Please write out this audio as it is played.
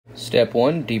Step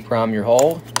 1, deprime your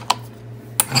hull.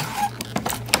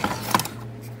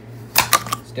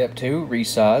 Step 2,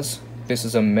 resize. This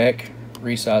is a mech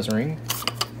resize ring.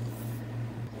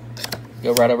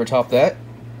 Go right over top of that.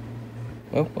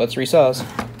 Well, let's resize.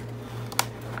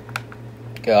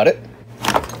 Got it.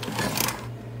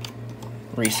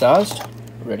 Resized,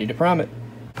 ready to prime it.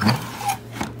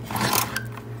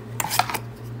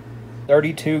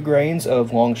 32 grains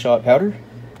of long shot powder.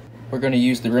 We're going to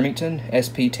use the Remington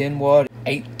SP 10 wad,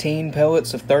 18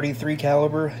 pellets of 33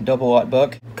 caliber, double-aught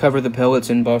buck. Cover the pellets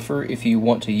in buffer if you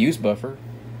want to use buffer.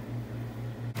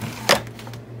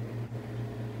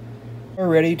 We're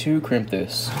ready to crimp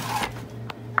this.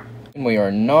 And we are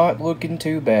not looking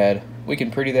too bad. We can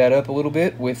pretty that up a little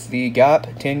bit with the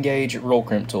GOP 10 gauge roll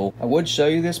crimp tool. I would show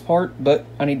you this part, but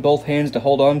I need both hands to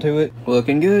hold on to it.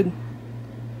 Looking good.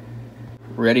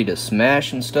 Ready to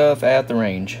smash and stuff at the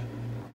range.